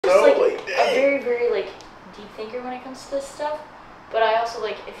a very, very, like, deep thinker when it comes to this stuff. But I also,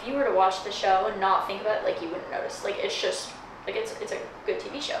 like, if you were to watch the show and not think about it, like, you wouldn't notice. Like, it's just, like, it's a good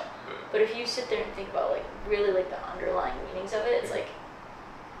TV show. But if you sit there and think about, like, really, like, the underlying meanings of it, it's like,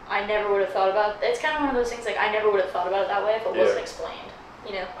 I never would have thought about it. It's kind of one of those things, like, I never would have thought about it that way if it wasn't explained,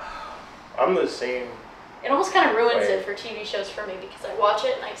 you know? I'm the same. It almost kind of ruins it for TV shows for me because I watch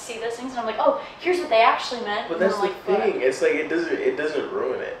it and I see those things and I'm like, oh, here's what they actually meant. But that's the thing. It's like it doesn't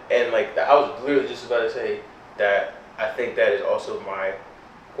ruin it. And like I was literally just about to say that I think that is also my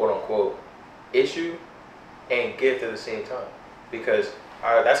quote unquote issue and gift at the same time because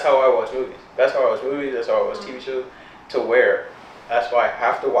that's how I watch movies. That's how I watch movies. That's how I watch TV shows. To where that's why I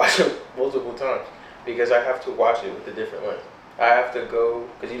have to watch them multiple times because I have to watch it with a different lens. I have to go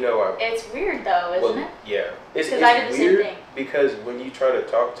because it's weird though, isn't it? Yeah, it's I did the weird same thing. because when you try to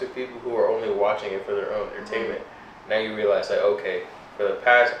talk to people who are only watching it for their own entertainment, now you realize like okay, for the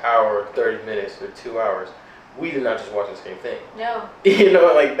past hour, 30 minutes, or 2 hours, we did not just watch the same thing. No. You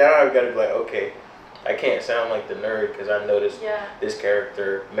know, like now I've got to be like okay, I can't sound like the nerd because I noticed this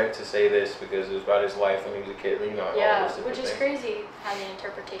character meant to say this because it was about his life when he was a kid. You know, yeah, which is crazy how the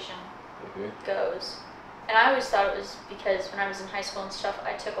interpretation goes. And I always thought it was because when I was in high school and stuff,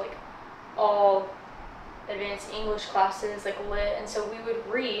 I took like all advanced English classes, like lit, and so we would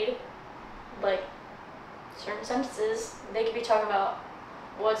read like certain sentences. They could be talking about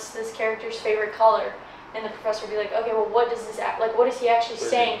what's this character's favorite color, and the professor would be like, okay, well, what does this like? What is he actually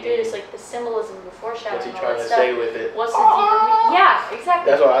saying through this? Like the symbolism, the foreshadowing, what's he all trying that to stuff. say with it? What's the deeper meaning? Yeah,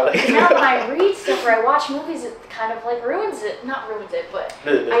 exactly. That's what I like. And now when I read stuff or I watch movies, it kind of like ruins it. Not ruins it, but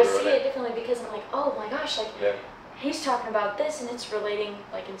I see it differently because I'm like, oh my gosh, like he's talking about this and it's relating,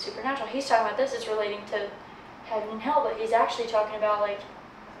 like in Supernatural, he's talking about this, it's relating to heaven and hell, but he's actually talking about like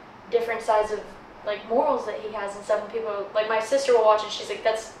different sides of like morals that he has and stuff. And people, like my sister will watch it, she's like,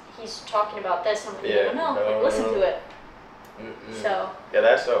 he's talking about this. And I'm like, no, like, listen to it. So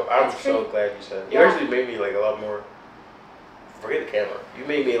yeah, I'm so glad you said it. You actually made me like a lot more. Forget the camera. You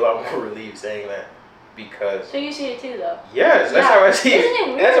made me a lot more relieved saying that because. So you see it too, though. Yes, that's how I see it. Isn't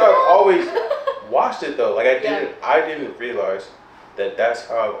it weird? That's how I've always watched it though. Like I didn't realize that that's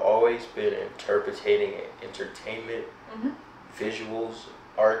how I've always been interpreting entertainment, visuals,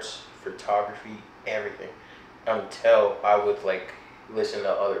 arts, photography, everything, until I would like listen to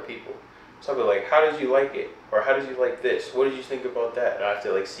other people. So I'd be like, how did you like it? Or how did you like this? What did you think about that? And I have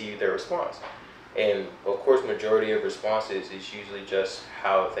to like see their response. And of course, majority of responses is usually just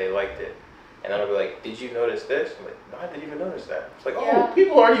how they liked it. And then I'll be like, did you notice this? I'm like, no, I didn't even notice that. It's like, oh,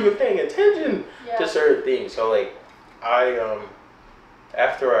 people aren't even paying attention to certain things. So like,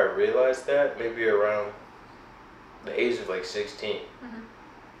 after I realized that, maybe around the age of like 16,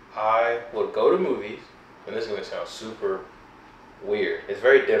 I would go to movies, and this is gonna sound super weird. It's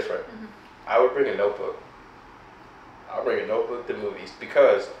very different. I would bring a notebook. I'll bring a notebook to movies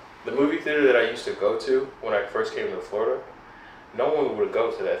because the movie theater that I used to go to when I first came to Florida, no one would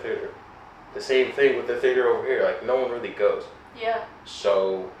go to that theater. The same thing with the theater over here. Like no one really goes. Yeah.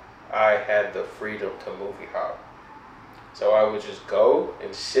 So I had the freedom to movie hop. So I would just go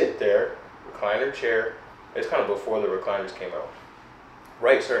and sit there, recliner chair. It's kind of before the recliners came out.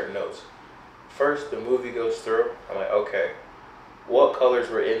 Write certain notes. First, the movie goes through. I'm like, okay, what colors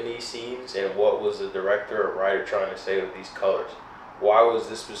were in these scenes and what was the director or writer trying to say with these colors? Why was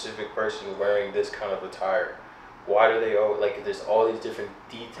this specific person wearing this kind of attire? Why do they all, like, there's all these different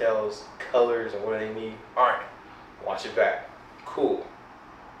details, colors, and what do they mean? All right, watch it back. Cool.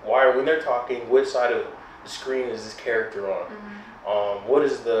 Why, when they're talking, which side of the screen is this character on? What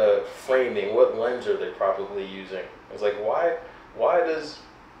is the framing? What lens are they probably using? It's like, why does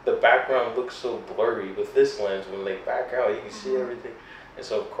the background look so blurry with this lens? When they back out, you can see everything. And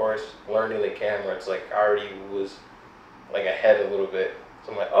so, of course, learning the camera, it's like I already was like ahead a little bit.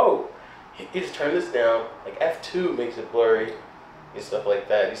 So I'm like, oh, you just turn this down. Like F2 makes it blurry and stuff like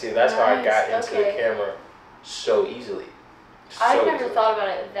that. You see, that's how I got into the camera so easily. I never thought about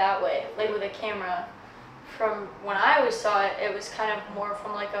it that way. Like with a camera, from when I always saw it, it was kind of more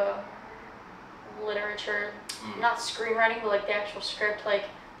from like a literature, not screenwriting, but like the actual script. Like,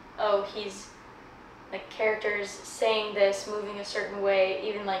 oh, he's like characters saying this, moving a certain way,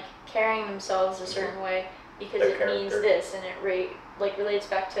 even like carrying themselves a certain way because it means this, and it relates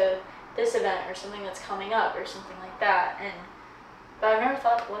back to this event or something that's coming up or something like that. And but I've never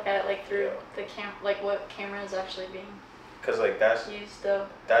thought to look at it like through the like what camera is actually being. Cause like that's used though.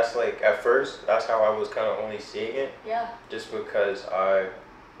 That's like at first that's how I was kind of only seeing it. Yeah. Just because I,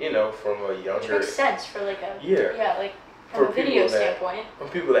 you know, from a younger. Which makes sense for like a. Yeah. Like from a video standpoint. From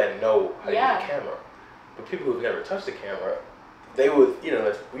people that know how to use a camera, but people who've never touched a camera, they would, you know,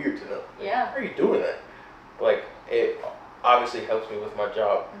 that's weird to know. Yeah. are you doing that? Like, it obviously helps me with my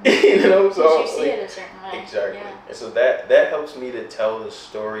job. Mm-hmm. You know, so you see it a certain way. Exactly. Yeah. And so that helps me to tell the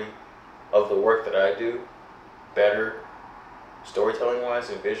story of the work that I do better, storytelling wise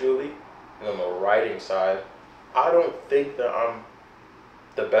and visually. And on the writing side, I don't think that I'm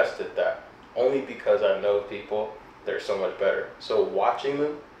the best at that. Only because I know people that are so much better. So watching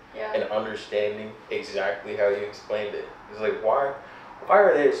them and understanding exactly how you explained it. It's like, why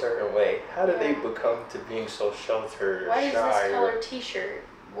are they a certain way? How did they become to being so sheltered or why shy? Why is this color t-shirt?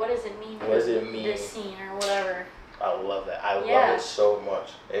 What does it mean? What does it mean? This scene or whatever. I love that. I love it so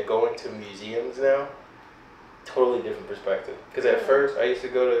much. And going to museums now, totally different perspective. Because at first I used to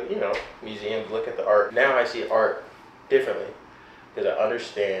go to, museums, look at the art. Now I see art differently. Because I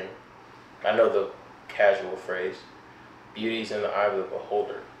understand, I know the casual phrase, beauty's in the eye of the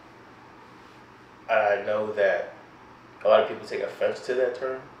beholder. I know that a lot of people take offense to that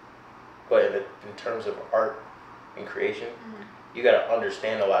term, but in terms of art and creation, you got to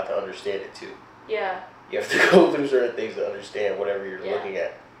understand a lot to understand it too. Yeah. You have to go through certain things to understand whatever you're looking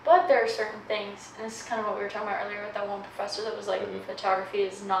at. But there are certain things, and this is kind of what we were talking about earlier with that one professor that was like, photography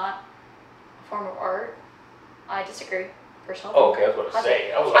is not a form of art. I disagree, personally. Oh, okay, I was about to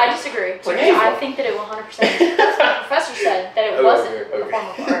say. I disagree. I think that it 100%, that's what the professor said, that it wasn't a form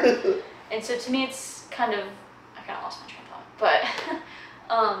of art. And so to me it's kind of, I kind of lost my train of thought, but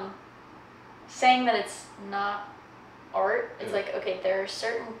saying that it's not art, it's like, okay, there are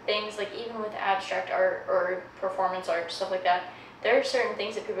certain things, like even with abstract art or performance art, stuff like that, there are certain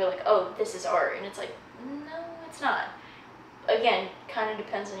things that people are like, oh, this is art, and it's like, no, it's not. Again, kind of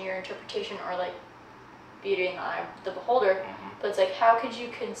depends on your interpretation or like beauty in the eye of the beholder, but it's like, how could you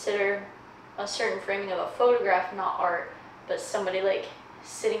consider a certain framing of a photograph not art, but somebody like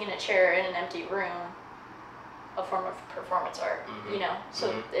sitting in a chair in an empty room a form of performance art,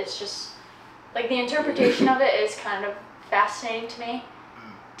 so it's just like the interpretation of it is kind of fascinating to me,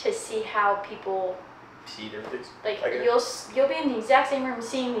 to see how people see different things. Like you'll be in the exact same room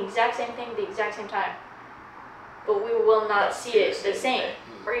seeing the exact same thing at the exact same time, but we will not see it the same,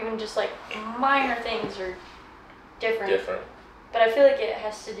 or even just like minor things are different. But I feel like it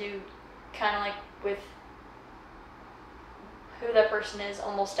has to do kind of like with who that person is,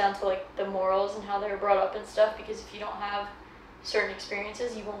 almost down to like the morals and how they were brought up and stuff, because if you don't have certain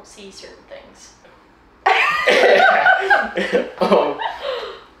experiences, you won't see certain things.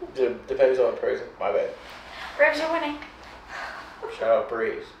 Depends on the person. My bad. Braves are winning. Shout out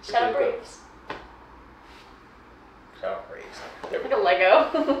Braves. Shout out Braves. Shout out Braves. Like a Lego.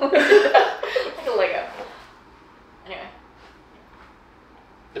 Like a Lego. Anyway.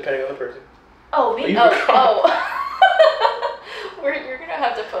 Depending on the person. Oh, me? Oh. You're gonna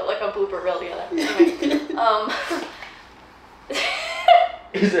have to put like a blooper reel together. Anyway.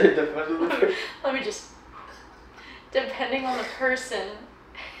 Is it depending on the person? Let me just. Depending on the person.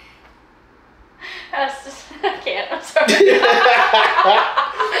 Has to. I can't. I'm sorry.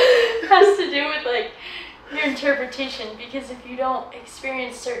 Has to do with like your interpretation, because if you don't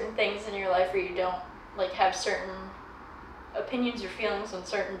experience certain things in your life, or you don't like have certain opinions or feelings on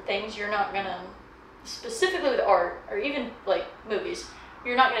certain things, you're not gonna, specifically with art or even like movies,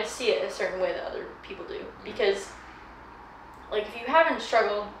 you're not gonna see it a certain way that other people do, because like if you haven't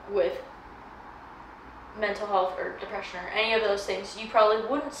struggled with mental health or depression or any of those things, you probably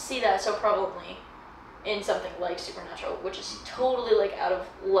wouldn't see that so prevalently in something like Supernatural, which is totally like out of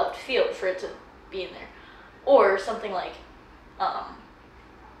left field for it to be in there. Or something like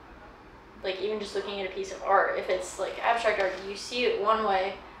even just looking at a piece of art, if it's like abstract art, you see it one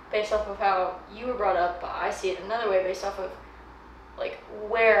way based off of how you were brought up, but I see it another way based off of like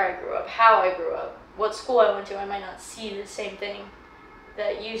where I grew up, how I grew up, what school I went to. I might not see the same thing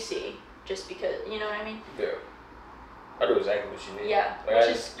that you see, just because, you know what I mean? Yeah. I know exactly what you mean. Yeah, like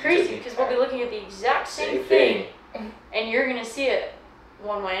which is crazy, because we'll be looking at the exact same thing, and you're going to see it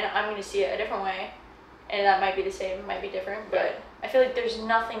one way, and I'm going to see it a different way, and that might be the same, might be different, but I feel like there's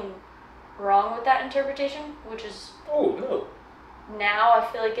nothing wrong with that interpretation, which is... Oh, no. Now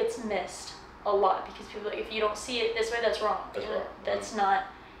I feel like it's missed a lot, because people are like, if you don't see it this way, that's wrong. That's wrong. That's not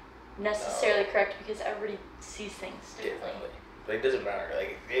necessarily correct, because everybody sees things differently. Like, it doesn't matter.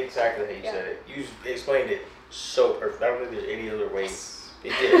 Like, exactly how you said it. You explained it so perfect. I don't think there's any other way.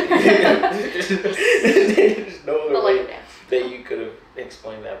 It did. There's no other way that you could have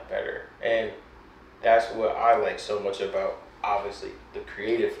explained that better. And that's what I like so much about, obviously, the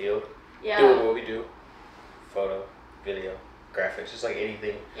creative field. Yeah. Doing what we do. Photo, video, graphics, just like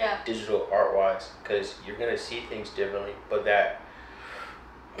anything digital art-wise. Because you're going to see things differently. But that...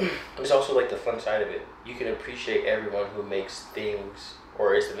 it's also like the fun side of it. You can appreciate everyone who makes things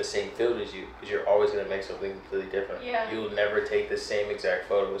or is in the same field as you, because you're always going to make something completely different. Yeah. You'll never take the same exact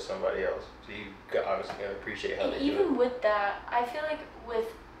photo with somebody else. So you obviously can appreciate how and they do it. even with that, I feel like with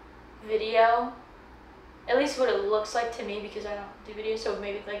video, at least what it looks like to me, because I don't do video, so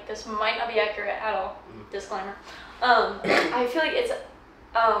maybe like this might not be accurate at all. Disclaimer. I feel like it's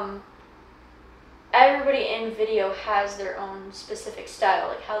everybody in video has their own specific style,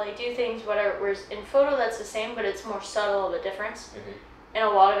 like how they do things, whatever. Whereas in photo, that's the same, but it's more subtle of a difference. And a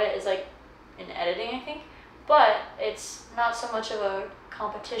lot of it is like in editing, I think. But it's not so much of a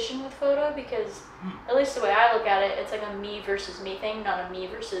competition with photo, because at least the way I look at it, it's like a me versus me thing, not a me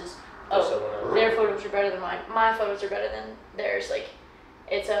versus, oh, their photos are better than mine, my photos are better than theirs. Like,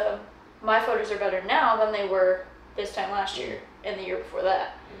 it's a, my photos are better now than they were this time last year and the year before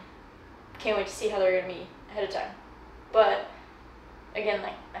that. Can't wait to see how they're going to be ahead of time. But again,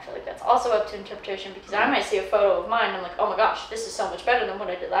 like, I feel like that's also up to interpretation, because I might see a photo of mine and I'm like, oh my gosh, this is so much better than what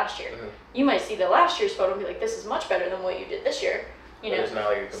I did last year. You might see the last year's photo and be like, this is much better than what you did this year. You know, it's not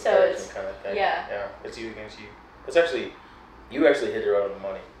like a comparison kind of thing. Yeah, it's you against you. It's actually, you actually hit it right on the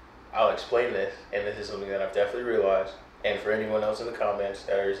money. I'll explain this, and this is something that I've definitely realized. And for anyone else in the comments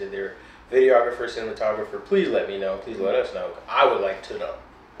that is either videographer, cinematographer, please let me know. Please let us know. I would like to know.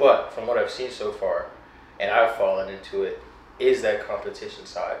 But from what I've seen so far, and I've fallen into it, is that competition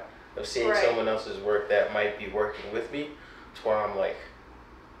side of seeing someone else's work that might be working with me, to where I'm like,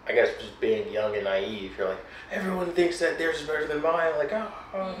 I guess just being young and naive, you're like, everyone thinks that theirs is better than mine, like,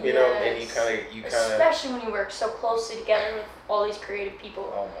 oh, you know, and you kind of, especially when you work so closely together with all these creative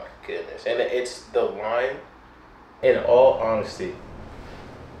people. Oh my goodness. And it's the line, in all honesty,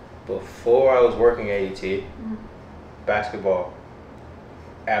 before I was working at AT, basketball,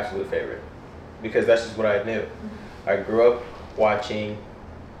 absolute favorite, because that's just what I knew. I grew up watching,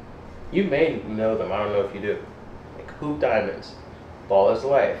 you may know them, I don't know if you do, like Hoop Diamonds, Ball is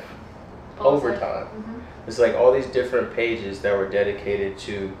Life, Overtime. It's like all these different pages that were dedicated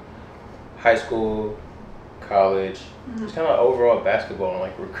to high school, college, just kind of overall basketball and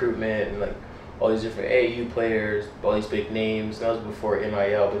like recruitment and like all these different AAU players, all these big names. That was before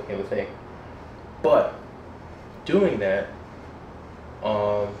NIL became a thing. But doing that,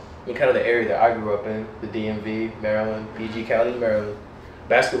 in kind of the area that I grew up in, the DMV, Maryland, PG County, Maryland,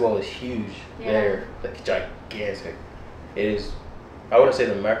 basketball is huge there, like gigantic. It is, I wouldn't say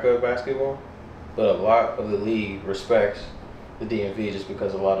the mecca of basketball, but a lot of the league respects the DMV just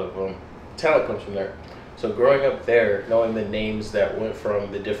because a lot of talent comes from there. So growing up there, knowing the names that went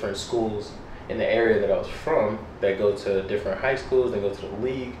from the different schools in the area that I was from, that go to different high schools, they go to the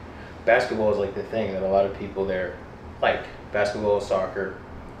league, basketball is like the thing that a lot of people there like. Basketball, soccer.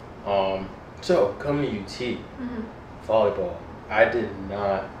 So coming to UT, volleyball. I did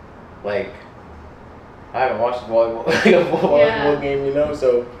not like. I haven't watched volleyball, like a volleyball game, you know.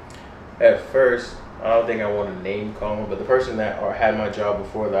 So at first, I don't think I want to name call him, but the person that had my job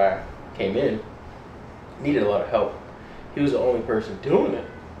before that I came in needed a lot of help. He was the only person doing it,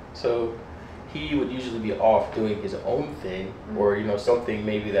 so he would usually be off doing his own thing, or you know, something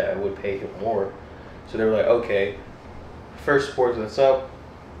maybe that would pay him more. So they were like, okay, first sport that's up,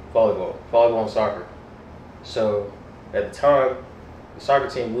 volleyball and soccer. So at the time, the soccer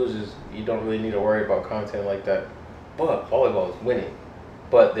team loses, you don't really need to worry about content like that. But volleyball is winning.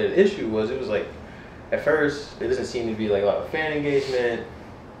 But the issue was, it was like, at first, there doesn't seem to be like a lot of fan engagement.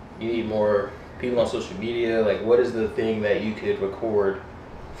 You need more people on social media. Like, what is the thing that you could record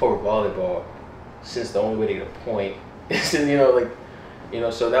for volleyball? Since the only way to get a point is, you know, like, you know,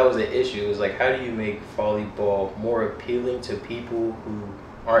 so that was the issue. It was like, how do you make volleyball more appealing to people who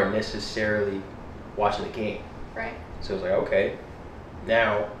aren't necessarily watching the game? Right. So it was like, okay,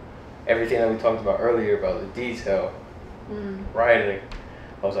 now everything that we talked about earlier about the detail, writing,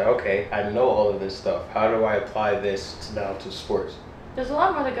 I was like, okay, I know all of this stuff. How do I apply this now to sports? There's a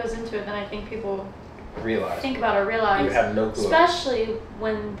lot more that goes into it than I think people think about or realize. You have no clue. Especially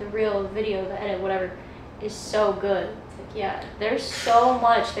when the real video, the edit, whatever, is so good. It's like, yeah, there's so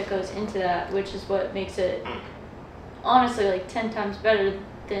much that goes into that, which is what makes it honestly like 10 times better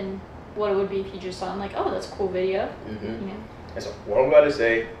than what it would be if you just saw, like, oh, that's a cool video. You know? And so what I'm about to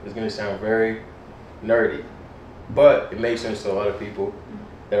say is going to sound very nerdy, but it makes sense to a lot of people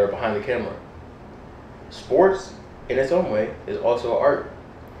that are behind the camera. Sports, in its own way, is also art.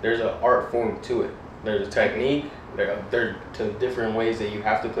 There's an art form to it. There's a technique. There are different ways that you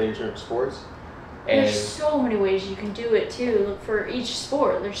have to play certain sports. And there's so many ways you can do it too. For each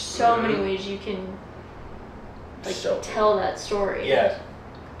sport, there's so many ways you can like tell that story. Yes.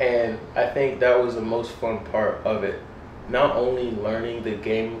 And I think that was the most fun part of it. Not only learning the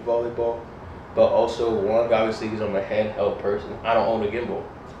game of volleyball, but also one, obviously, because I'm a handheld person. I don't own a gimbal.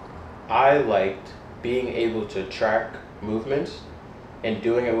 I liked being able to track movements and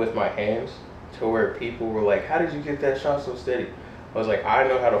doing it with my hands to where people were like, how did you get that shot so steady? I was like, I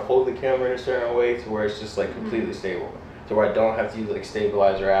know how to hold the camera in a certain way to where it's just like completely stable, to where I don't have to use like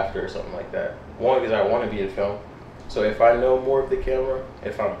stabilizer after or something like that. One, because I want to be in film. So if I know more of the camera,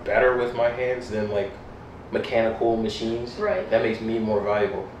 if I'm better with my hands than like mechanical machines, right, that makes me more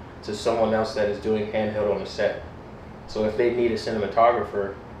valuable to someone else that is doing handheld on the set. So if they need a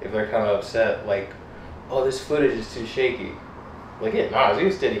cinematographer, if they're kind of upset, like, oh, this footage is too shaky, like, yeah, nah,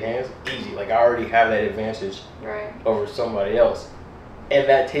 you steady hands, easy. Like, I already have that advantage over somebody else. And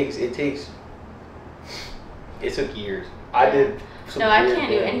it took years. I did some I weird can't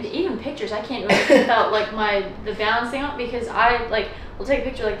things. do anything. Even pictures, I can't do anything without like the balancing up, because I like will take a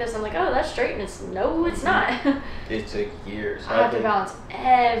picture like this. I'm like, oh, that's straight, and it's not. It took years. I have to balance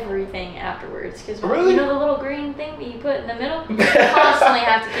everything afterwards, because really? You know the little green thing that you put in the middle. I constantly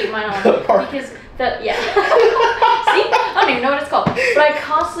have to keep mine on because See, I don't even know what it's called, but I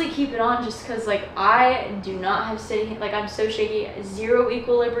constantly keep it on just because like I do not have steady. Like I'm so shaky, zero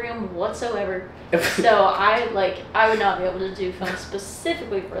equilibrium whatsoever. So I would not be able to do film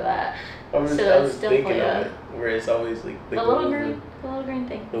specifically for that. I was thinking of it, where it's always like the little green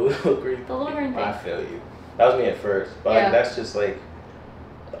thing. The little green thing. I feel you. That was me at first, but like that's just like,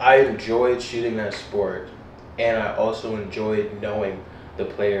 I enjoyed shooting that sport, and I also enjoyed knowing the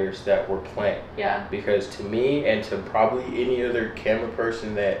players that were playing. Yeah. Because to me, and to probably any other camera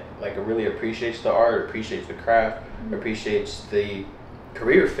person that like really appreciates the art, appreciates the craft, appreciates the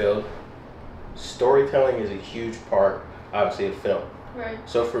career field, storytelling is a huge part, obviously, of film. Right.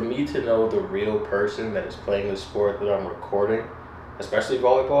 So for me to know the real person that is playing the sport that I'm recording, especially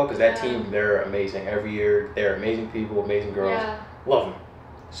volleyball, because that team, they're amazing every year. They're amazing people, amazing girls. Love them.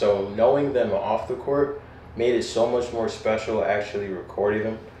 So knowing them off the court made it so much more special, actually recording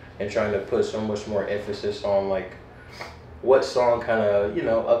them and trying to put so much more emphasis on like what song kind of, you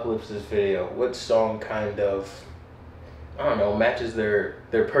know, uplifts this video, what song kind of, I don't know, matches their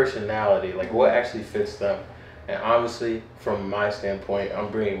personality, like what actually fits them. And honestly, from my standpoint, I'm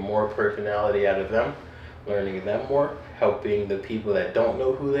bringing more personality out of them, learning them more, helping the people that don't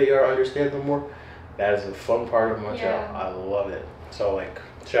know who they are understand them more. That is a fun part of my job. I love it. So like,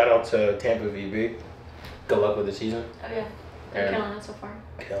 shout out to Tampa VB. Good luck with the season. Oh yeah, they're killing it so far.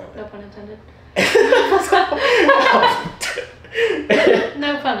 Killing it. No pun intended.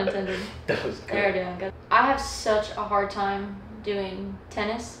 No pun intended. That was good. They're doing good. I have such a hard time doing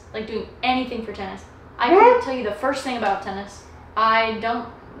tennis, like doing anything for tennis. I can't tell you the first thing about tennis. I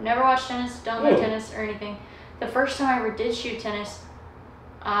never watch tennis, don't like tennis or anything. The first time I ever did shoot tennis,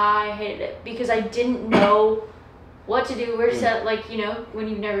 I hated it because I didn't know what to do, where to set. Like, you know, when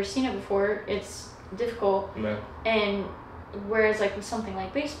you've never seen it before, it's difficult. And whereas like with something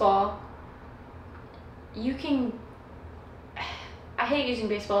like baseball, you can, I hate using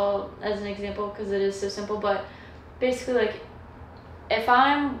baseball as an example because it is so simple, but basically like if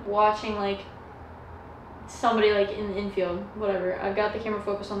I'm watching like somebody like in the infield, whatever, I've got the camera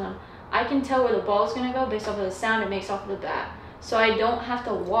focused on them, I can tell where the ball's gonna go based off of the sound it makes off of the bat. So I don't have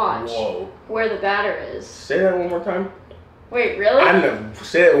to watch where the batter is. Say that one more time. Wait, really? I never.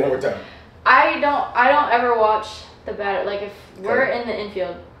 Say it one more time. I don't ever watch the batter. Like if we're in the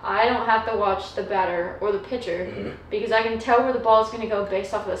infield, I don't have to watch the batter or the pitcher because I can tell where the ball is going to go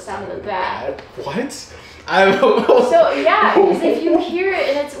based off of the sound of the bat. What? So yeah, because if you hear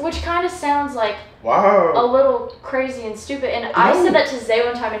it, and which kind of sounds like a little crazy and stupid. And I said that to Zay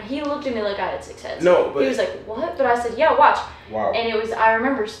one time, and he looked at me like I had 6 heads. No, but he was like, "What?" But I said, "Yeah, watch." Wow. And it was, I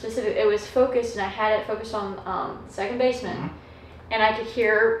remember specific. It was focused, and I had it focused on second baseman, and I could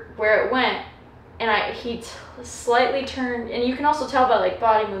hear where it went. And he slightly turned, and you can also tell by like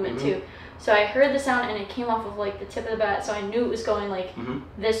body movement too. So I heard the sound, and it came off of like the tip of the bat, so I knew it was going like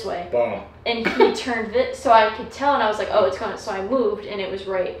this way. Boom. And he turned this, so I could tell, and I was like, oh, it's going. So I moved, and it was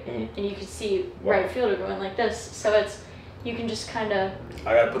right, and you could see right fielder going like this. So it's, you can just kind of.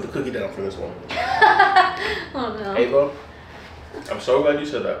 I gotta put the cookie down for this one. Oh no. Ava, I'm so glad you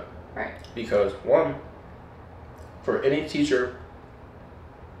said that. Right. Because one, for any teacher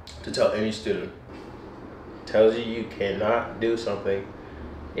to tell any student, tells you cannot do something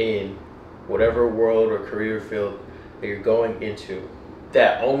in whatever world or career field that you're going into,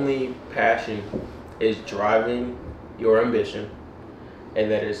 that only passion is driving your ambition, and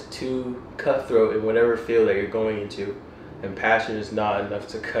that is too cutthroat in whatever field that you're going into, and passion is not enough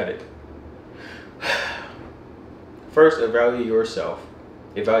to cut it. First, evaluate yourself,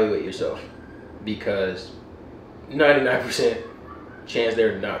 because 99% chance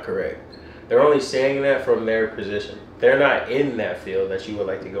they're not correct. They're only saying that from their position. They're not in that field that you would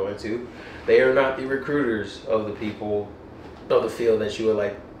like to go into. They are not the recruiters of the people of the field that you would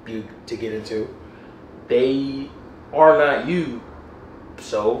like you to get into. They are not you.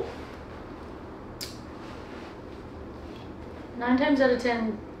 So 9 times out of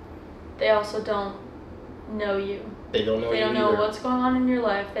 10, they also don't know you. They don't know They you don't know either. what's going on in your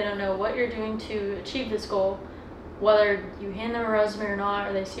life. They don't know what you're doing to achieve this goal, whether you hand them a resume or not,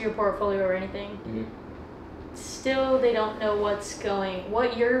 or they see your portfolio or anything. Mm-hmm. Still, they don't know what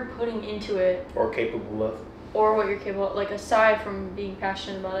you're putting into it, Or capable of. or what you're capable of, like aside from being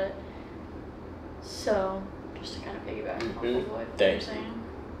passionate about it. So, just to kind of piggyback off of what you're saying.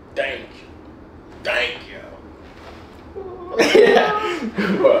 Thank you.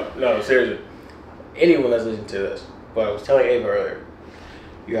 But no, seriously. Anyone that's listening to this, but I was telling Ava earlier,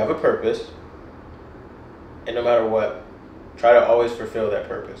 you have a purpose, and no matter what, try to always fulfill that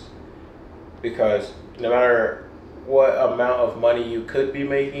purpose. Because no matter what amount of money you could be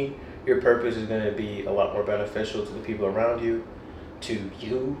making, your purpose is going to be a lot more beneficial to the people around you, to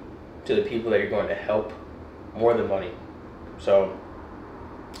the people that you're going to help, more than money. So,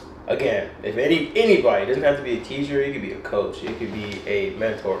 again, if anybody, it doesn't have to be a teacher, it could be a coach, it could be a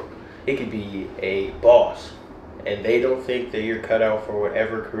mentor, it could be a boss, and they don't think that you're cut out for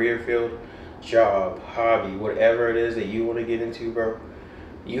whatever career field, job, hobby, whatever it is that you want to get into, bro,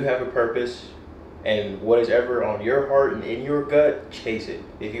 you have a purpose, and what is ever on your heart and in your gut, chase it.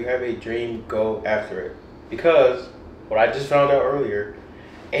 If you have a dream, go after it. Because what I just found out earlier,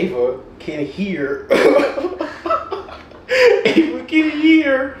 Ava can hear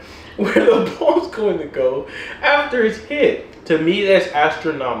where the ball's going to go after it's hit. To me, that's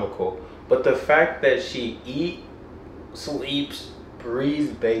astronomical. But the fact that she eats, sleeps,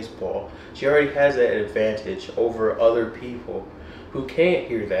 breathes baseball, she already has that advantage over other people who can't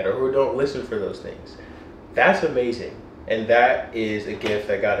hear that or who don't listen for those things. That's amazing. And that is a gift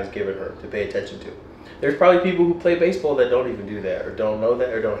that God has given her to pay attention to. There's probably people who play baseball that don't even do that or don't know that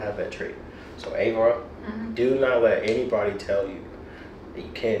or don't have that trait. So Ava, do not let anybody tell you that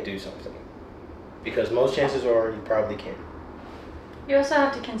you can't do something. Because most chances are you probably can. You also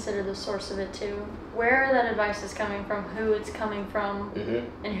have to consider the source of it too. Where that advice is coming from, who it's coming from,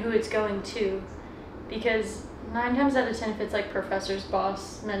 and who it's going to. Because 9 times out of 10, if it's like professor's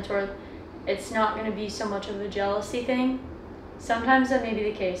boss, mentor, it's not going to be so much of a jealousy thing. Sometimes that may be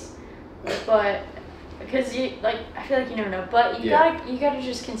the case, but because I feel like you never know. But you gotta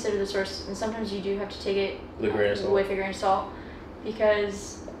just consider the source, and sometimes you do have to take it with a grain of salt,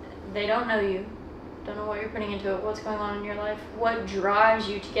 because they don't know you, don't know what you're putting into it, what's going on in your life, what drives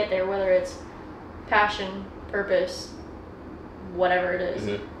you to get there, whether it's passion, purpose, whatever it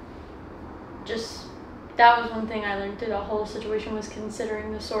is. Just that was one thing I learned through the whole situation, was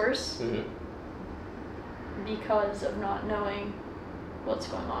considering the source, because of not knowing what's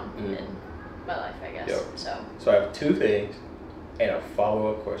going on in my life, I guess. Yep. So I have 2 things and a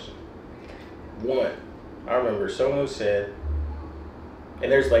follow-up question. One, I remember someone said,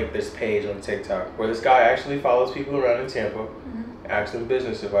 and there's like this page on TikTok where this guy actually follows people around in Tampa, asks them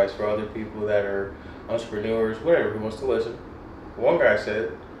business advice for other people that are entrepreneurs, whatever, who wants to listen. One guy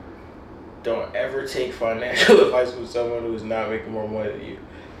said, don't ever take financial advice from someone who is not making more money than you.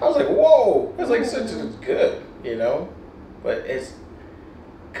 I was like, whoa, that's like such a good, you know? But it's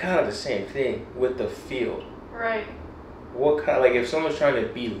kind of the same thing with the field. right. What kind, like if someone's trying to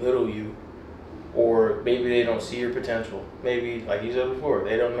belittle you, or maybe they don't see your potential, maybe like you said before,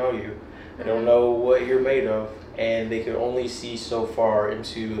 they don't know you, they don't know what you're made of, and they can only see so far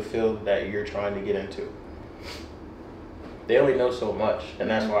into a field that you're trying to get into. They only know so much, and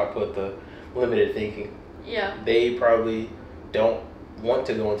that's why I put the limited thinking. Yeah. They probably don't want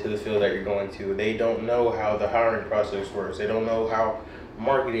to go into the field that you're going to. They don't know how the hiring process works. They don't know how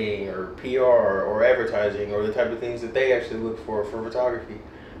marketing or PR or advertising or the type of things that they actually look for photography.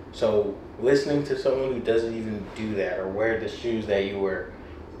 So listening to someone who doesn't even do that or wear the shoes that you wear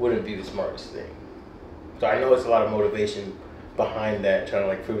wouldn't be the smartest thing. So I know it's a lot of motivation behind that, trying to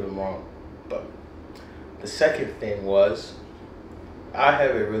like prove them wrong. But the second thing was, I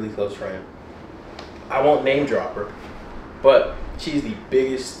have a really close friend. I won't name drop her, but she's the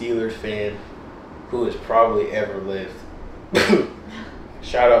biggest Steelers fan who has probably ever lived.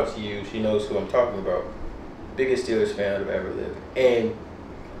 Shout out to you. She knows who I'm talking about. Biggest Steelers fan I've ever lived. And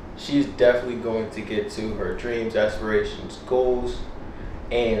she's definitely going to get to her dreams, aspirations, goals,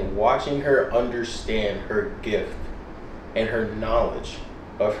 and watching her understand her gift and her knowledge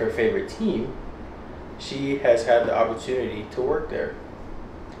of her favorite team, she has had the opportunity to work there.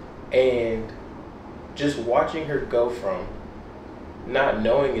 And just watching her go from not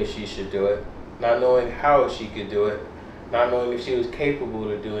knowing if she should do it, not knowing how she could do it, not knowing if she was capable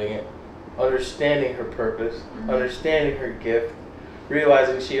of doing it, understanding her purpose, understanding her gift,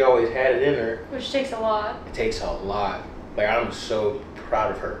 realizing she always had it in her. Which takes a lot. It takes a lot. Like, I'm so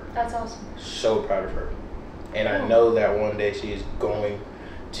proud of her. That's awesome. So proud of her. And I know that one day she is going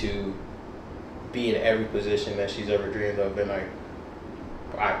to be in every position that she's ever dreamed of, and I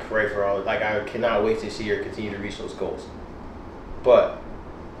pray for all. Like, I cannot wait to see her continue to reach those goals. But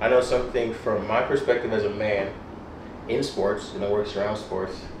I know something from my perspective as a man in sports and that works around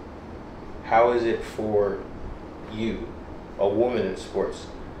sports. How is it for you, a woman in sports?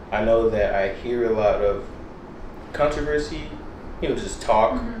 I know that I hear a lot of controversy, just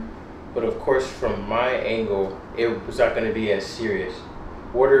talk. But of course, from my angle, it was not going to be as serious.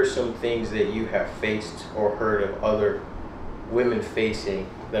 What are some things that you have faced or heard of other women facing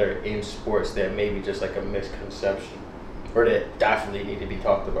that are in sports that may be just like a misconception or that definitely need to be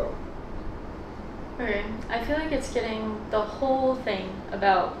talked about? Okay, I feel like it's the whole thing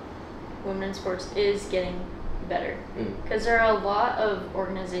about women in sports is getting better. Because there are a lot of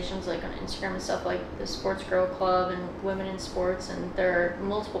organizations like on Instagram and stuff, like the Sports Girl Club and Women in Sports, and there are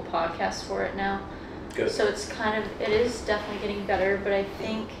multiple podcasts for it now. Good. So it is definitely getting better, but I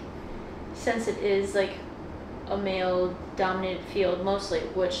think since it is like a male dominated field mostly,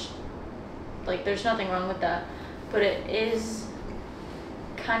 which like there's nothing wrong with that, but it is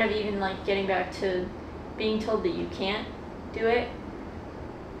kind of even like getting back to being told that you can't do it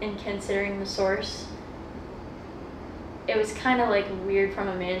and considering the source. It was kind of like weird from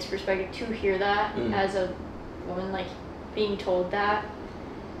a man's perspective to hear that as a woman, like being told that,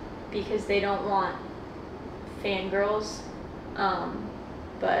 because they don't want fangirls.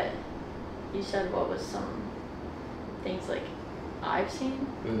 But you said what was some things like I've seen?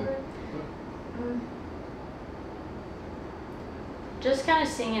 Just kind of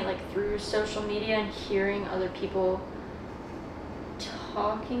seeing it like through social media and hearing other people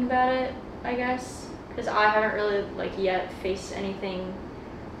talking about it, I guess. Because I haven't really like yet faced anything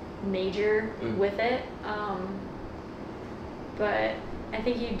major with it, but I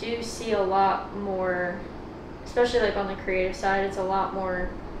think you do see a lot more, especially like on the creative side, it's a lot more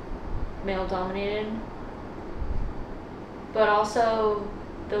male dominated, but also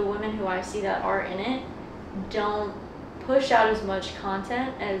the women who I see that are in it don't push out as much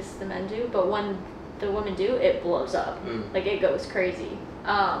content as the men do, but when the women do, it blows up. Like, it goes crazy.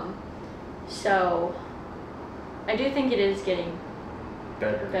 So I do think it is getting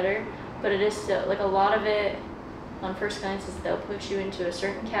better, but it is still like a lot of it on first glance is they'll put you into a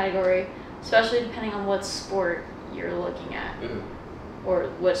certain category, especially depending on what sport you're looking at or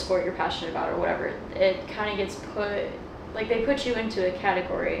what sport you're passionate about or whatever. It kind of gets put, like they put you into a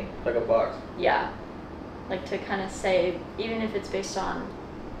category. Like a box. Yeah. Like to kind of say, even if it's based on,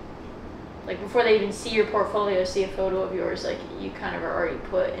 like before they even see your portfolio, see a photo of yours, like you kind of are already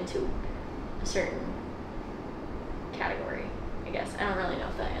put into a certain category, I guess. I don't really know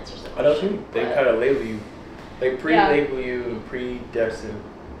if that answers the question. I know too. They kind of label you. They pre-label you and predestine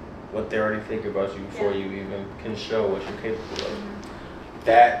what they already think about you before you even can show what you're capable of.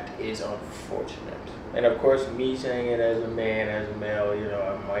 That is unfortunate. And of course, me saying it as a man, as a male,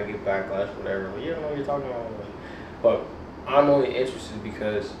 I might get backlash, whatever. But you don't know what you're talking about. But I'm only interested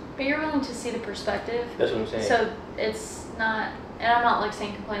because. But you're willing to see the perspective. That's what I'm saying. So it's not, and I'm not like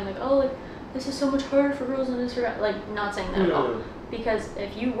saying complain like, oh, like this is so much harder for girls than this or that. Like, not saying that at all. Because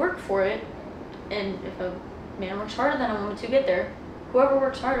if you work for it, and if a man works harder than a woman to get there, whoever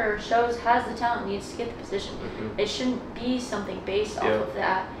works harder has the talent, needs to get the position. It shouldn't be something based off of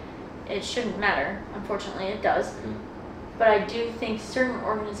that. It shouldn't matter. Unfortunately, it does. But I do think certain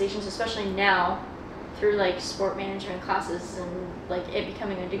organizations, especially now, through like sport management classes and like it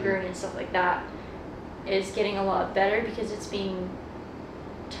becoming a degree and stuff like that, is getting a lot better because it's being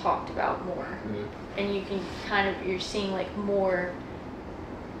talked about more. And you can you're seeing like more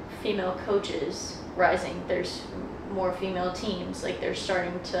female coaches rising. There's more female teams. Like they're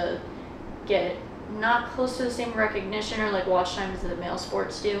starting to get not close to the same recognition or like watch time as the male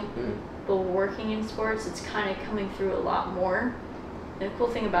sports do, but working in sports, it's kind of coming through a lot more. And the cool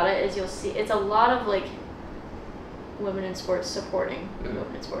thing about it is you'll see it's a lot of like women in sports supporting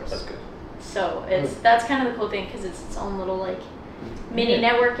women in sports. That's good. So that's kind of the cool thing because it's its own little like mini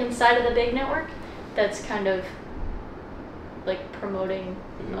network inside of the big network that's kind of like promoting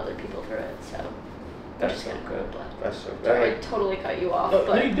other people through it. So that's so good. That's so good. Sorry, I totally cut you off. No,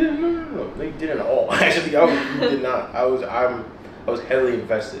 but you didn't. No, you didn't at all. Actually, you did not. I was heavily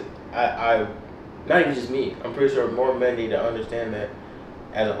invested. I not even just me. I'm pretty sure more men need to understand that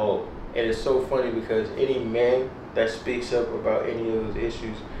as a whole. And it's so funny because any man that speaks up about any of those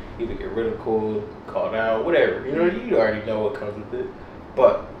issues either get ridiculed, called out, whatever. You know, you already know what comes with it.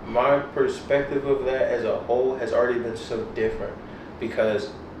 But my perspective of that as a whole has already been so different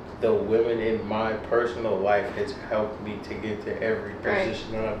because the women in my personal life has helped me to get to every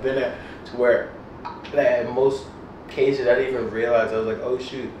position that I've been at, to where that in most cases I didn't even realize. I was like, oh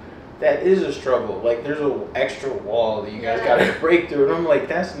shoot, that is a struggle. Like there's an extra wall that you guys gotta break through, and I'm like,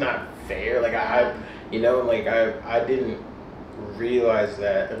 that's not fair. Like I didn't realize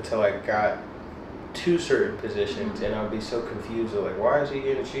that until I got to certain positions, and I'd be so confused of like, why is he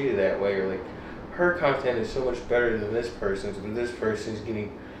getting treated that way, or like her content is so much better than this person's, but this person's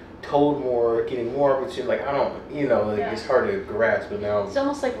getting told more, getting more opportunity. Like I don't, it's hard to grasp. But now it's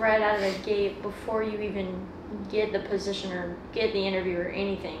almost like right out of the gate before you even get the position or get the interview or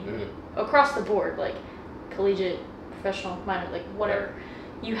anything across the board, like collegiate, professional, minor, like whatever.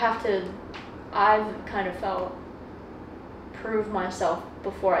 You have to. I've kind of felt prove myself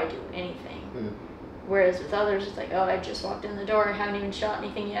before I do anything. Whereas with others, it's like, oh, I just walked in the door, I haven't even shot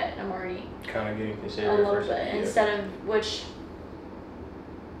anything yet, and I'm already kind of getting considered a little bit. Instead of which,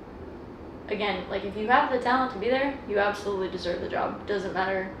 again, like if you have the talent to be there, you absolutely deserve the job. Doesn't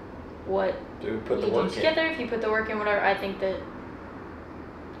matter what you put the you work do to in. get there. If you put the work in, whatever. I think that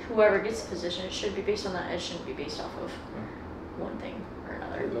whoever gets the position, it should be based on that. It shouldn't be based off of one thing or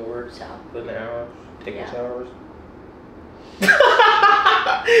another. Putting the work, so putting the hours, taking showers.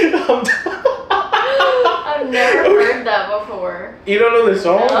 I've never heard that before. You don't know the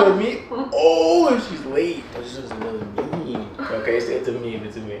song No. with me? Oh, she's late. It's just another meme. Okay, it's a meme.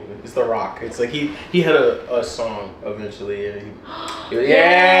 It's a meme. It's The Rock. It's like he had a song eventually, and he okay,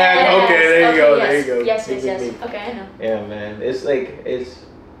 there you go. Yes. There you go. Yes. Okay, I know. Yeah, man. It's like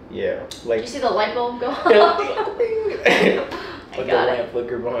like. Did you see the light bulb go off? Like the lamp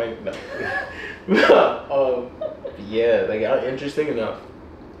flicker behind. No. Yeah, like interesting enough,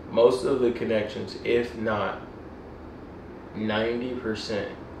 most of the connections, if not 90%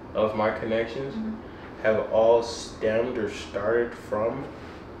 of my connections, have all stemmed or started from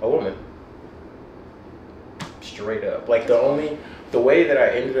a woman. Straight up. Like the way that I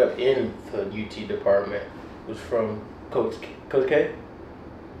ended up in the UT department was from Coach K.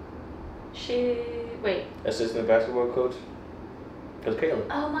 Assistant basketball coach. Coach Caitlin.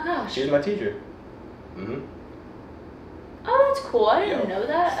 Oh my gosh. She was my teacher. Oh, that's cool. I didn't know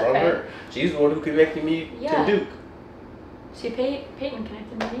that. From her. She's the one who connected me to Duke. See, Peyton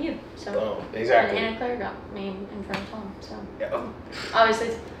connected me to you. So exactly. And Anna Claire got me in front of Tom. So yeah. Obviously,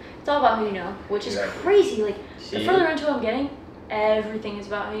 it's all about who you know, which is crazy. Like the further into I'm getting, everything is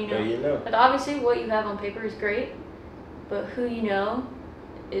about who you know. Who you know. Like obviously, what you have on paper is great, but who you know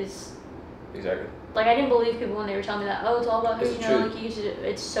is exactly. Like I didn't believe people when they were telling me that. Oh, it's all about who you know. Like you used to.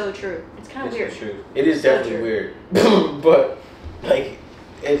 It's so true. It's kind of weird. It's true. It is definitely weird, but like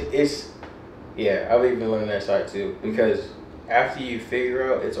it's yeah. I've even learned that side too, because after you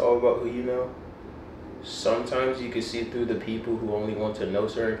figure out it's all about who you know, sometimes you can see through the people who only want to know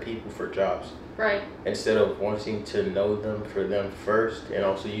certain people for jobs. Right. Instead of wanting to know them for them first, and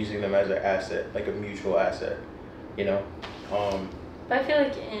also using them as an asset, like a mutual asset, you know. But I feel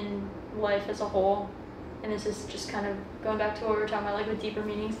like in life as a whole, and this is just kind of going back to what we were talking about, like with deeper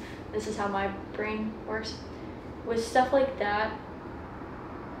meanings, this is how my brain works. With stuff like that,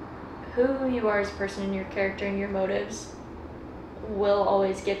 who you are as a person and your character and your motives will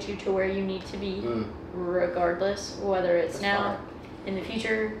always get you to where you need to be, regardless, whether it's now, in the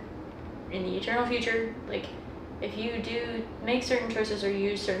future, in the eternal future. Like, if you do make certain choices or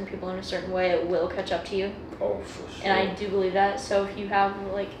use certain people in a certain way, it will catch up to you. Oh, for sure. And I do believe that. So if you have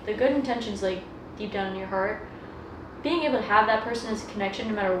like the good intentions, like deep down in your heart, being able to have that person as a connection,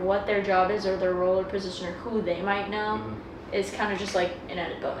 no matter what their job is or their role or position or who they might know, is kind of just like an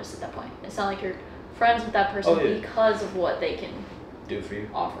added bonus at that point. It's not like you're friends with that person because of what they can do for you,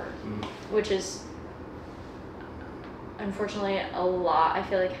 offer, which is unfortunately a lot. I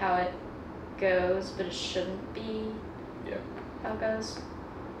feel like how it goes, but it shouldn't be how it goes.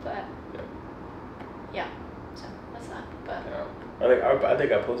 But so that's that. But I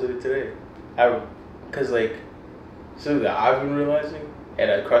think I posted it today. Cause like something that I've been realizing, and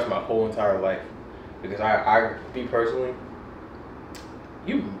across my whole entire life, because I me personally,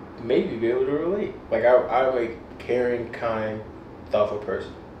 you maybe be able to relate. Like I'm a caring, kind, thoughtful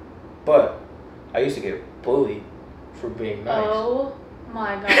person, but I used to get bullied for being nice. Oh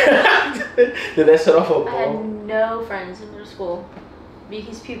my god! Did that set off a ball? I had no friends in middle school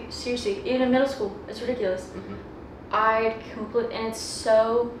because people, seriously, even in middle school, it's ridiculous. And it's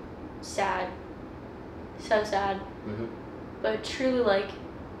so sad, but truly, like,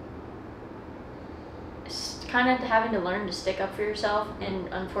 kind of having to learn to stick up for yourself, and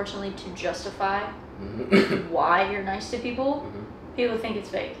unfortunately to justify why you're nice to people. People think it's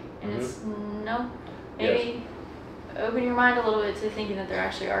fake, and it's no. Maybe open your mind a little bit to thinking that there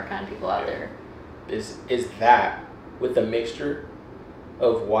actually are kind people out there. Is that with a mixture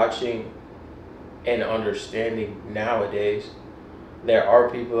of watching and understanding nowadays, there are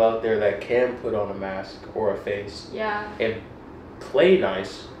people out there that can put on a mask or a face and play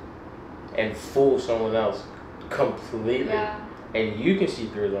nice and fool someone else completely, and you can see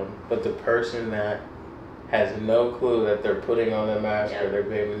through them, but the person that has no clue that they're putting on that mask or they're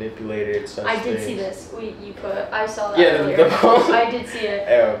being manipulated. I did see this. I saw that earlier. I did see it.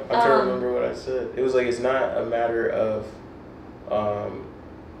 Yeah, I'm trying to remember what I said. It was like, it's not a matter of, I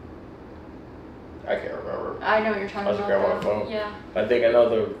can't remember. I know what you're talking about. I was looking at my phone. Yeah. I think I know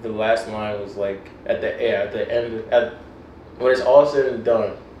the last line was like, at the end, when it's all said and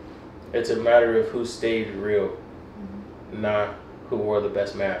done, it's a matter of who stayed real, not who wore the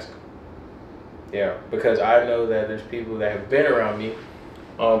best mask. Yeah, because I know that there's people that have been around me,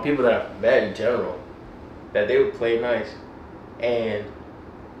 people that I've met in general, that they would play nice, and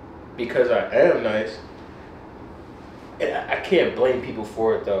because I am nice, I can't blame people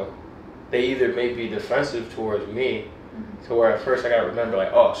for it though. They either may be defensive towards me, to where at first I gotta remember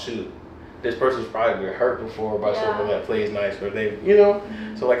like, oh shoot, this person's probably been hurt before by someone that plays nice, or they,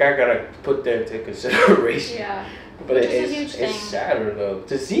 so like I gotta put that into consideration. Yeah. But it's sadder though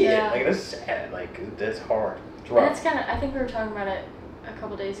to see it. Like, that's sad. Like, that's hard. And it's kind of, I think we were talking about it a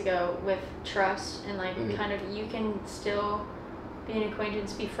couple days ago with trust, and like kind of, you can still be an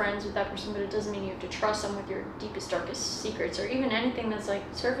acquaintance, be friends with that person, but it doesn't mean you have to trust them with your deepest, darkest secrets, or even anything that's like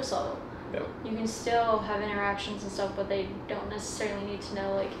surface level. Yep. You can still have interactions and stuff, but they don't necessarily need to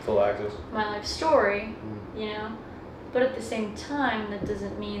know like full access. My life story, But at the same time, that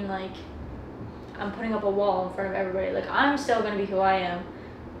doesn't mean like I'm putting up a wall in front of everybody. Like, I'm still going to be who I am,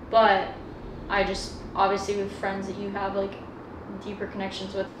 but I just, obviously with friends that you have like deeper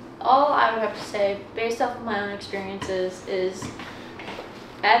connections with. All I would have to say, based off of my own experiences, is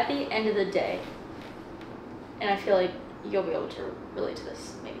at the end of the day, and I feel like you'll be able to relate to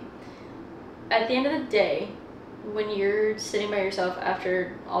this maybe. At the end of the day, when you're sitting by yourself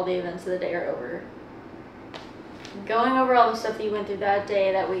after all the events of the day are over, going over all the stuff that you went through that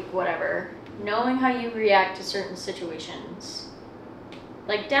day, that week, whatever, knowing how you react to certain situations,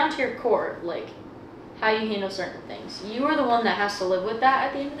 like down to your core, like how you handle certain things. You are the one that has to live with that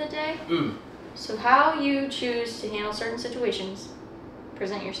at the end of the day. So how you choose to handle certain situations,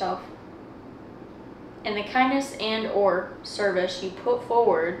 present yourself, and the kindness and or service you put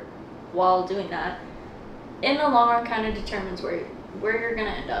forward while doing that, in the long run kind of determines where you're going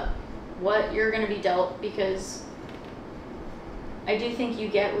to end up, what you're going to be dealt, because I do think you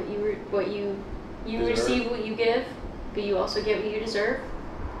get what you receive what you give, but you also get what you deserve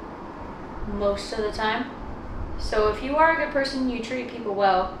most of the time. So if you are a good person, you treat people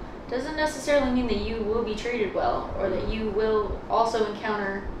well, doesn't necessarily mean that you will be treated well, or that you will also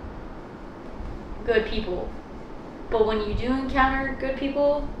encounter good people. But when you do encounter good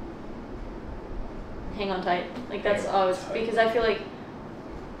people, hang on tight. Like, that's always, because I feel like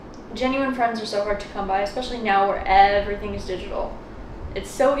genuine friends are so hard to come by, especially now where everything is digital. It's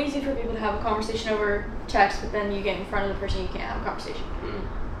so easy for people to have a conversation over text, but then you get in front of the person, you can't have a conversation.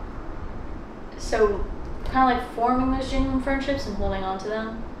 So kind of like forming those genuine friendships and holding on to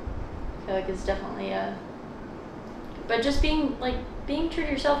them, I feel like is definitely but just being true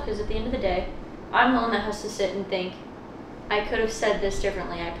to yourself, because at the end of the day, I'm the one that has to sit and think, I could have said this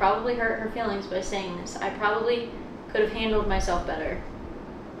differently. I probably hurt her feelings by saying this. I probably could have handled myself better.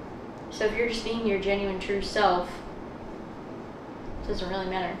 So if you're just being your genuine, true self, it doesn't really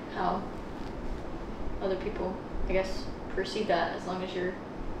matter how other people, I guess, perceive that, as long as you're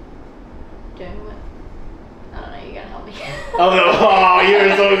doing what, I don't know, you gotta help me. Oh,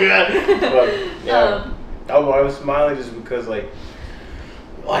 you're so good. But, yeah, I was smiling just because, like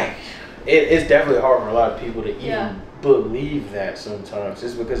it's definitely hard for a lot of people to even believe that sometimes,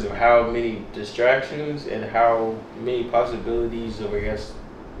 just because of how many distractions and how many possibilities of, I guess,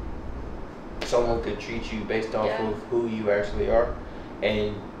 someone could treat you based off of who you actually are,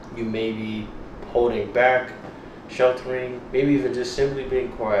 and you may be holding back, sheltering, maybe even just simply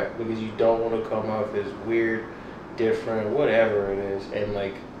being quiet because you don't want to come off as weird, different, whatever it is. And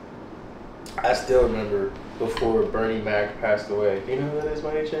like, I still remember before Bernie Mac passed away. Do you know who that is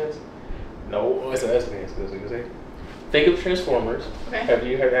by any chance? No, it's an S man. Think of Transformers. Okay. Have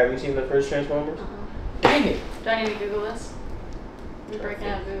you seen the first Transformers? Dang it! Do I need to Google this? You're breaking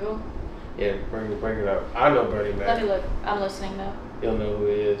out Google. Yeah, bring it up. I know Bernie Mac. Let me look. I'm listening though. You'll know who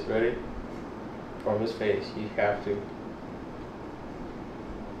he is. Ready? from his face. You have to.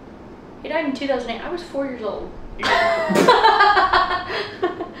 He died in 2008. I was 4 years old. I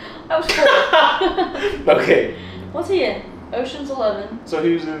was 4. Okay. What's he in? Ocean's 11. So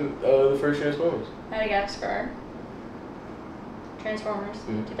he was in the first Transformers. Madagascar. Transformers.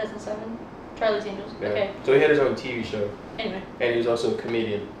 2007. Charlie's Angels. Yeah. Okay. So he had his own TV show. Anyway. And he was also a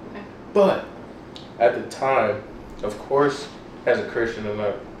comedian. Okay. But at the time, of course, as a Christian, I'm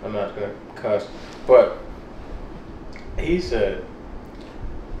not gonna cuss, but he said,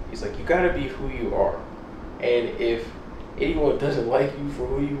 he's like, you gotta be who you are, and if anyone doesn't like you for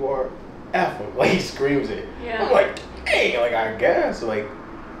who you are, F them. Like, he screams it. Yeah. I'm like, dang, like, I guess, like,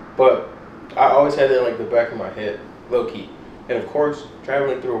 but I always had that in, like, the back of my head, low key. And of course,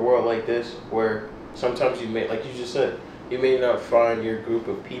 traveling through a world like this, where sometimes you may, like you just said, you may not find your group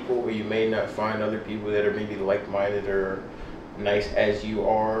of people, or you may not find other people that are maybe like-minded or nice as you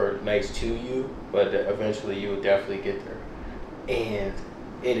are, or nice to you, but eventually you will definitely get there. And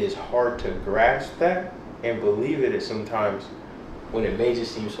it is hard to grasp that and believe it sometimes when it may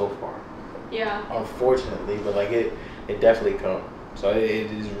just seem so far. Yeah. Unfortunately, but like it definitely comes. So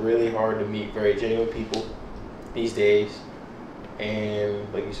it is really hard to meet very genuine people these days.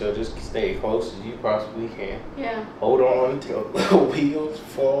 And like you said, just stay close as you possibly can. Yeah. Hold on until the wheels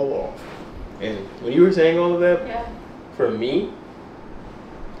fall off. And when you were saying all of that, Yeah. for me,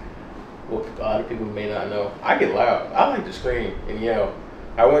 what a lot of people may not know, I get loud. I like to scream and yell.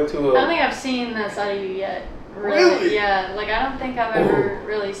 I went to a... I don't think I've seen that side of you yet. Really? Yeah. Like, I don't think I've ever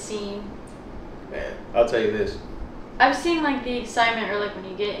really seen... Man, I'll tell you this. I've seen, like, the excitement, or, like, when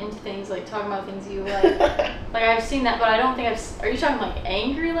you get into things, like, talking about things you like. Like, I've seen that, but I don't think Are you talking, like,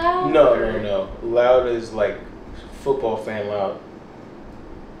 angry loud? No. Loud is, like, football fan loud.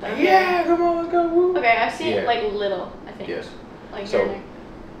 Like, yeah, come on, let's go. Woo. Okay, I've seen it, like, little, I think. Yes. Like, So, here and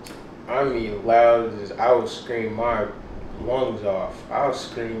there. I mean, loud is, I would scream my lungs off. I would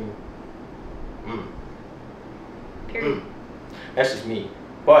scream, Period. That's just me.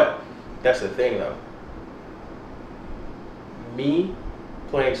 But, that's the thing, though. Me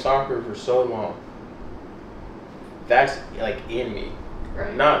playing soccer for so long, that's like in me.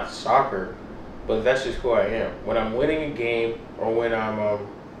 Right. Not soccer, but that's just who I am. When I'm winning a game, or when I'm I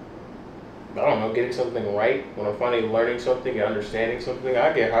don't know, getting something right, when I'm finally learning something and understanding something,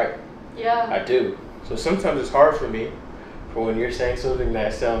 I get hyped. Yeah. I do. So sometimes it's hard for me, for when you're saying something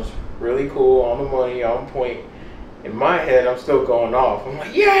that sounds really cool, on the money, on point. In my head, I'm still going off. I'm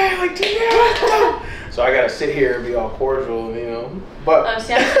like, yeah, like, yeah. So I gotta sit here and be all cordial, you know. But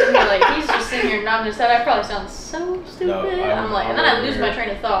See, I'm sitting here like, he's just sitting here nodding his head. I probably sound so stupid. No, I'm like, and then I lose my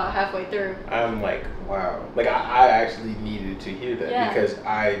train of thought halfway through. I'm like, wow. Like, I actually needed to hear that, because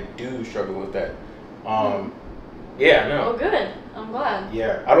I do struggle with that. Yeah, no. Well, good. I'm glad.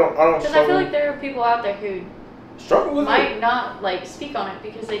 Yeah, I don't Because I feel like there are people out there who struggle with might not, like, speak on it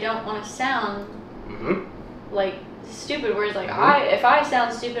because they don't want to sound like stupid, whereas like if I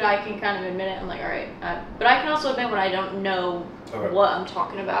sound stupid, I can kind of admit it. I'm like, all right, but I can also admit when I don't know what I'm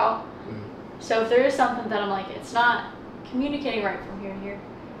talking about. So if there is something that I'm like, it's not communicating right from here to here,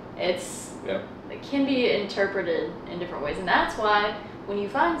 it can be interpreted in different ways. And that's why when you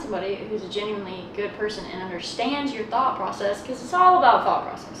find somebody who's a genuinely good person and understands your thought process, because it's all about thought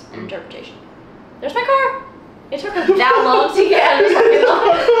process and interpretation. There's my car. It took her that long to get out of the parking lot.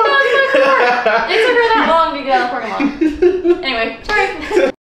 That was my car. It took her that long to get out of the parking lot. Anyway, sorry.